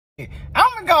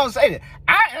I'm gonna say that.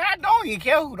 I don't even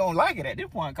care who don't like it at this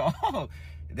point. Cause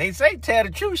they say tell the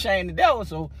truth, shame the devil.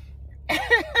 So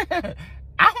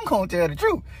I'm gonna tell the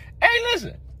truth. Hey,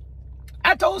 listen.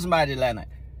 I told somebody last night.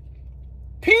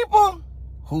 People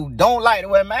who don't like to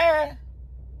wear masks,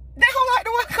 they don't like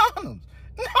to wear condoms.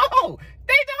 No,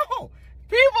 they don't.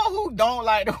 People who don't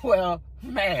like to wear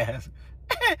masks,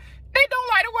 they don't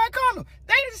like to wear condoms.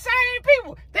 They the same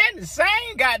people. They in the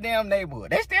same goddamn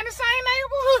neighborhood. They stay in the same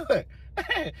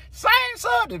neighborhood. Same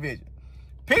subdivision.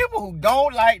 People who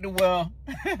don't like to wear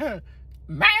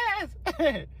masks,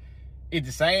 it's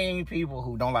the same people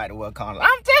who don't like to wear condoms.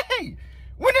 I'm telling you,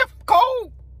 when the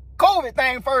COVID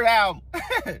thing first out,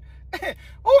 remember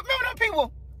them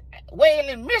people way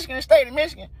in Michigan, the state of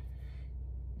Michigan?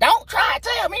 Don't try to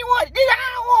tell me what to do.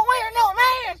 I don't want to wear no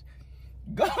mask.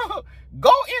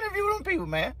 Go interview them people,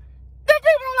 man. Them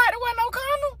people don't like to wear no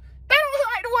condom. They don't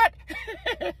like to wear.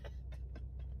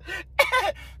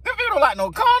 Them people don't like no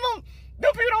condom.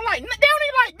 Them people don't like. They don't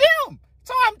even like them.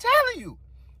 So I'm telling you,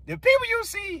 the people you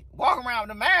see walking around with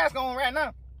the mask on right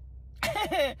now,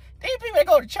 these people that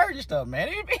go to church and stuff, man.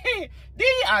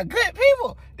 These are good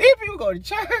people. These people go to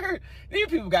church. These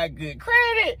people got good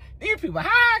credit. These people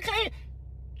high clean.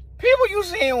 People you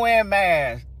seeing wearing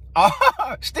masks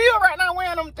are still right now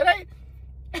wearing them today.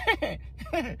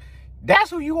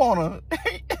 That's who you wanna.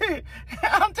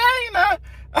 I'm telling you now.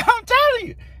 I'm telling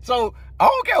you. So I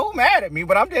don't care who mad at me,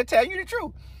 but I'm just telling you the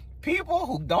truth. People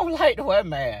who don't like to wear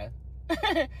masks don't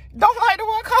like to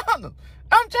wear condoms.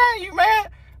 I'm telling you, man.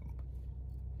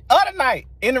 Other night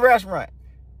in the restaurant,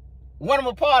 one of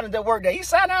my partners that worked there, he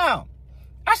sat down.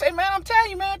 I said, man, I'm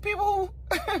telling you, man, people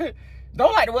who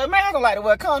don't like to wear masks, don't like to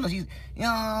wear condoms. He's,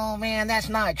 man, that's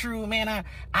not true, man.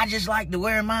 I just like to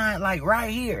wear mine, like,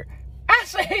 right here. I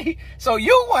say, so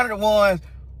you one of the ones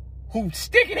who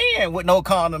stick it in with no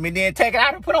condom and then take it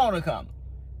out and put on a condom.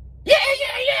 Yeah.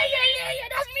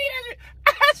 That's me.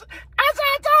 That's how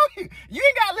I told you. You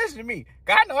ain't gotta listen to me.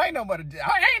 Cause I know I ain't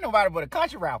nobody but a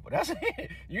country rapper. That's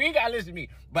it. You ain't gotta listen to me.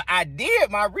 But I did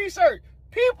my research.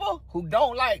 People who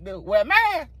don't like to wear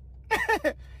masks, they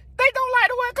don't like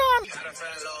to wear condoms. Gotta fall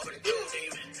in love with a cool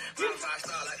demon.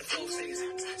 5-star like the flow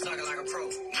season. Sucking like a pro,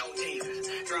 no demons.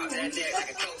 Drop that neck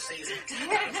like a cold season.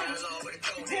 Gotta fall in love with a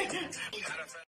cold demon.